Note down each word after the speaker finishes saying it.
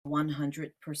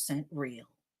100% Real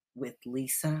with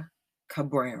Lisa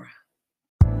Cabrera.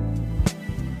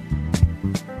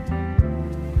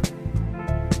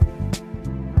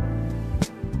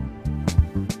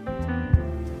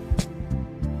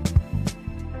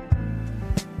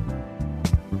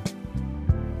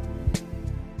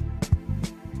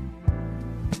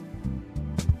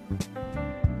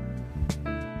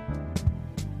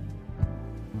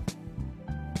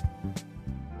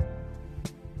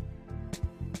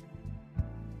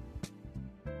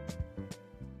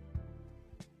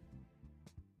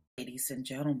 Ladies and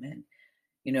gentlemen,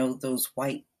 you know, those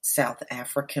white South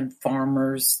African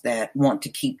farmers that want to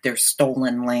keep their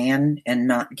stolen land and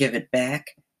not give it back,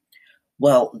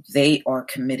 well, they are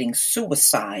committing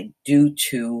suicide due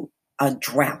to a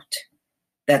drought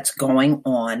that's going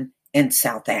on in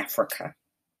South Africa.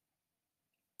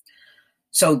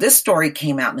 So this story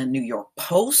came out in the New York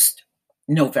Post,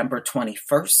 November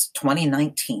 21st,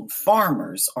 2019.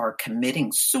 Farmers are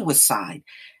committing suicide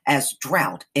as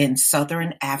drought in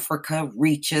southern Africa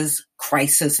reaches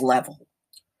crisis level.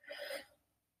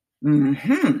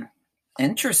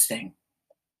 Interesting.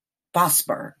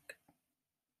 Vosburg.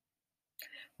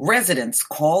 Residents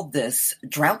called this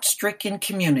drought-stricken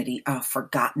community a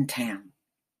forgotten town.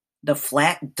 The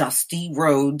flat, dusty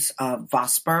roads of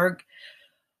Vosburg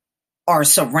are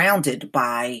surrounded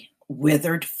by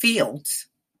withered fields.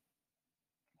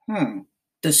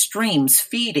 The streams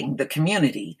feeding the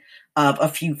community of a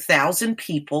few thousand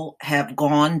people have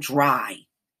gone dry.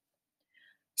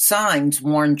 Signs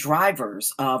warn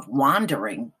drivers of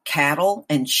wandering cattle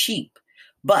and sheep,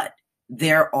 but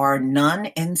there are none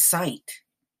in sight.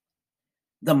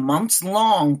 The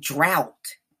months-long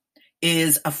drought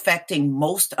is affecting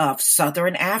most of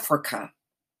southern Africa.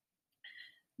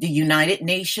 The United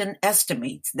Nations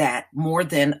estimates that more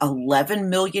than 11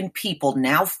 million people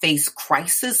now face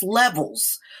crisis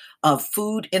levels of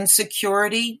food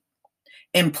insecurity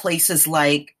in places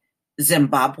like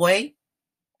Zimbabwe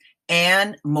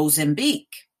and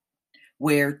Mozambique,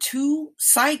 where two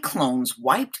cyclones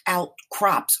wiped out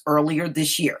crops earlier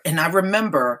this year. And I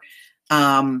remember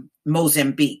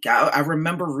Mozambique. I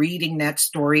remember reading that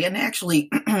story, and actually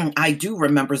I do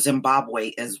remember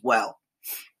Zimbabwe as well.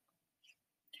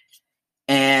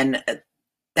 And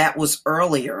that was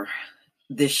earlier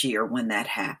this year when that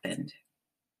happened.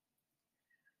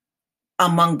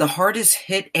 Among the hardest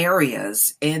hit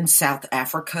areas in South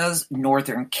Africa's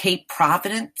northern Cape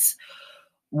Province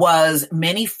was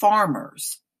many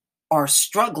farmers are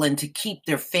struggling to keep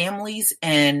their families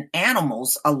and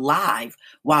animals alive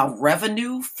while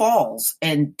revenue falls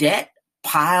and debt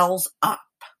piles up.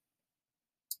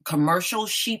 Commercial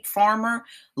sheep farmer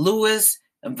Louis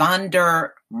van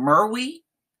der Merwe,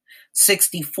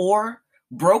 64,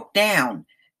 broke down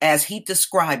as he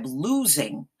described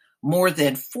losing more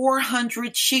than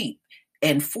 400 sheep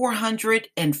and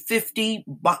 450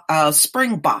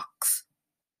 springboks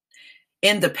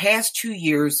in the past 2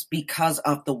 years because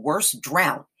of the worst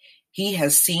drought he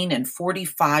has seen in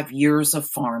 45 years of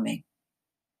farming.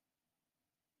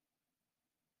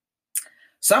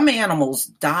 Some animals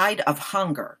died of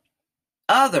hunger.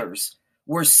 Others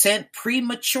were sent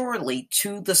prematurely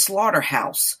to the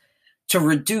slaughterhouse to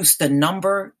reduce the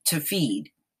number to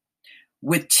feed.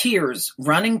 With tears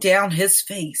running down his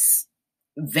face,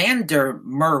 van der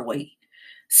Merwe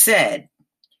said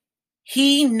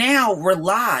he now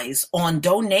relies on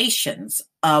donations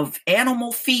of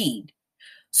animal feed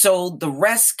so the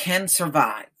rest can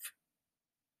survive.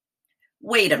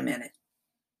 Wait a minute.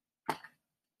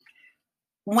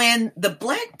 When the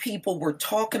Black people were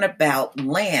talking about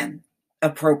land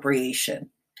appropriation,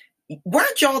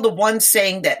 weren't y'all the ones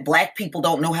saying that Black people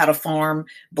don't know how to farm?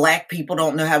 Black people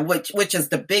don't know how, which is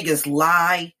the biggest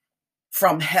lie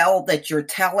from hell that you're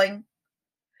telling.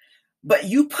 But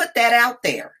you put that out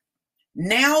there.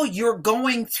 Now you're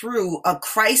going through a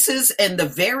crisis, and the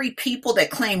very people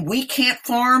that claim we can't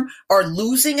farm are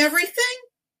losing everything?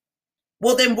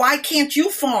 Well, then why can't you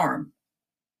farm?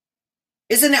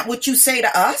 Isn't that what you say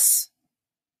to us?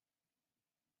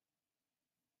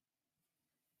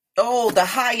 Oh, the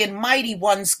high and mighty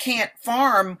ones can't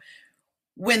farm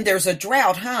when there's a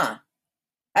drought, huh?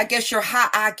 I guess your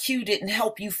high IQ didn't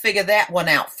help you figure that one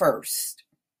out first.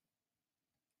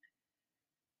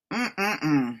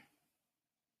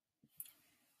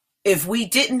 If we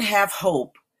didn't have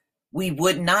hope, we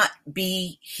would not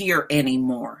be here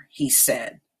anymore, he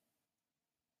said.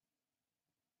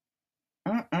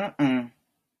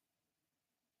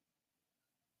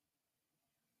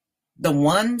 The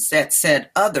ones that said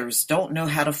others don't know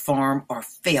how to farm are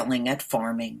failing at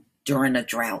farming during a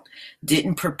drought.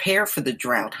 Didn't prepare for the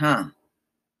drought, huh?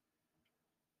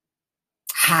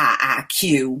 high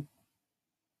IQ.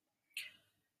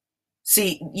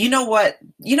 See, you know what?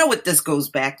 You know what this goes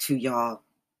back to, y'all?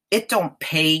 It don't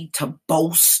pay to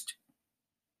boast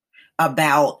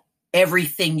about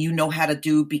everything you know how to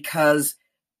do, because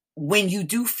when you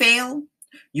do fail,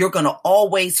 you're going to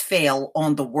always fail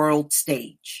on the world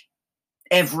stage.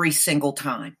 Every single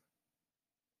time.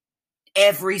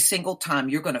 Every single time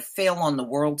you're going to fail on the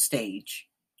world stage.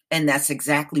 And that's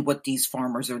exactly what these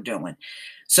farmers are doing.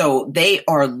 So they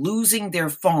are losing their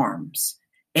farms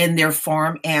and their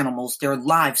farm animals, their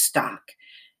livestock,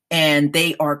 and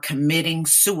they are committing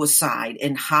suicide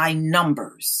in high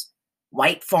numbers.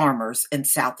 White farmers in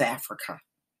South Africa.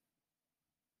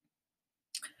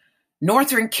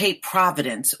 Northern Cape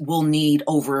Providence will need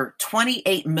over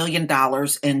 $28 million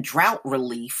in drought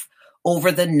relief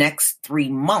over the next 3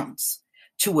 months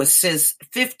to assist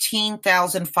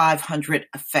 15,500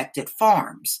 affected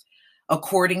farms,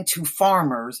 according to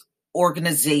farmers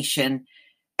organization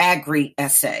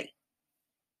Agri-SA.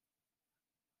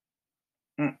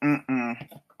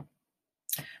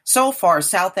 So far,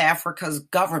 South Africa's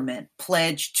government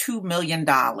pledged $2 million.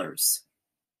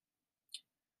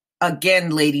 Again,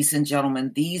 ladies and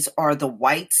gentlemen, these are the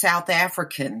white South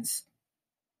Africans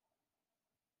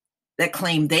that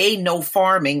claim they know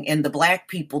farming and the black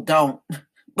people don't,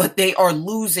 but they are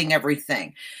losing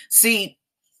everything. See,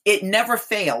 it never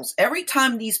fails. Every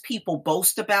time these people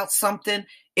boast about something,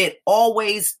 it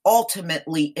always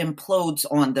ultimately implodes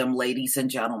on them, ladies and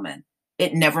gentlemen.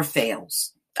 It never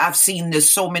fails. I've seen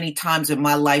this so many times in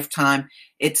my lifetime,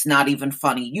 it's not even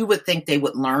funny. You would think they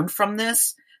would learn from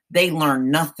this. They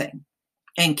learn nothing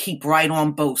and keep right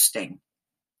on boasting.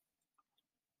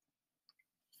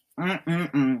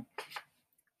 The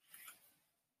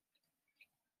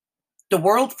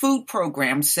World Food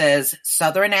Program says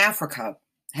Southern Africa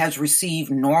has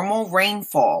received normal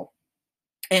rainfall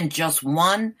in just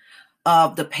one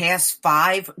of the past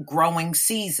 5 growing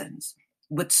seasons,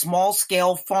 with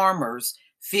small-scale farmers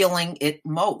feeling it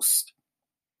most.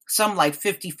 Some like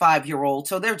 55-year-olds,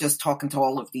 so they're just talking to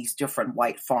all of these different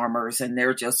white farmers, and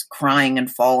they're just crying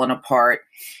and falling apart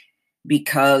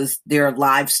because their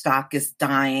livestock is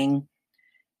dying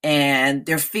and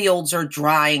their fields are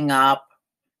drying up.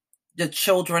 The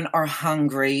children are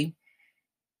hungry,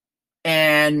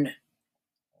 and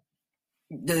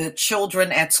the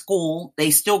children at school,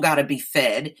 they still got to be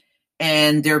fed,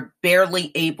 and they're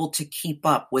barely able to keep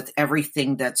up with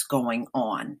everything that's going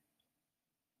on.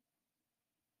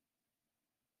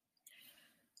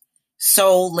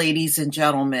 So, ladies and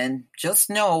gentlemen, just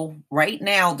know right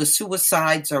now the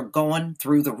suicides are going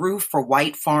through the roof for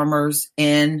white farmers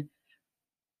in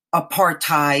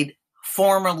apartheid,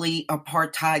 formerly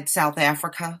apartheid South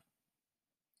Africa.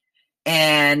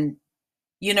 And,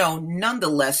 you know,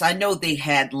 nonetheless, I know they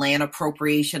had land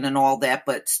appropriation and all that,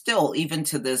 but still, even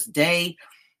to this day,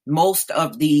 most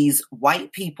of these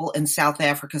white people in South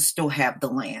Africa still have the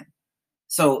land.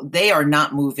 So they are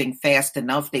not moving fast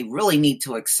enough. They really need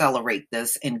to accelerate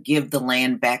this and give the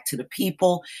land back to the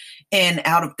people and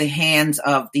out of the hands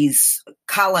of these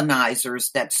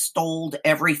colonizers that stole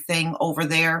everything over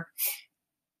there.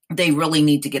 They really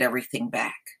need to get everything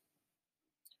back.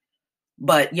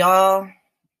 But y'all,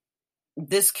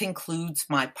 this concludes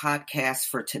my podcast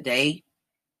for today.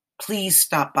 Please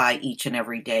stop by each and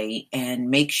every day and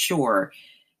make sure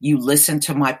you listen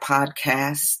to my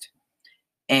podcast.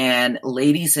 And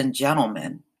ladies and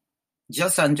gentlemen,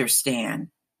 just understand,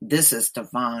 this is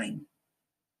divine.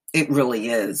 It really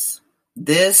is.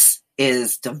 This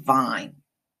is divine.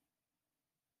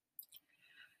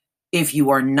 If you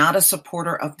are not a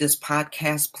supporter of this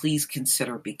podcast, please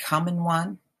consider becoming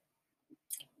one.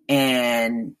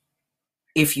 And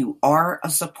if you are a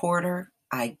supporter,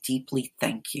 I deeply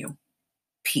thank you.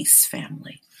 Peace,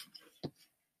 family.